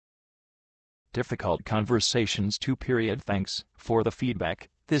Difficult conversations 2. Thanks for the feedback.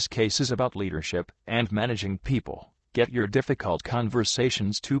 This case is about leadership and managing people. Get your difficult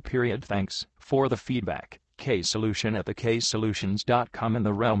conversations 2. Thanks for the feedback. K-Solution at theksolutions.com. In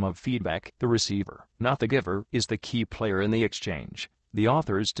the realm of feedback, the receiver, not the giver, is the key player in the exchange. The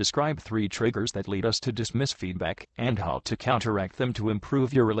authors describe 3 triggers that lead us to dismiss feedback and how to counteract them to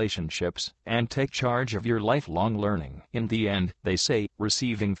improve your relationships and take charge of your lifelong learning. In the end, they say,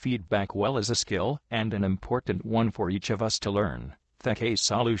 receiving feedback well is a skill and an important one for each of us to learn.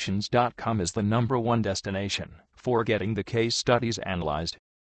 Theksolutions.com is the #1 destination for getting the case studies analyzed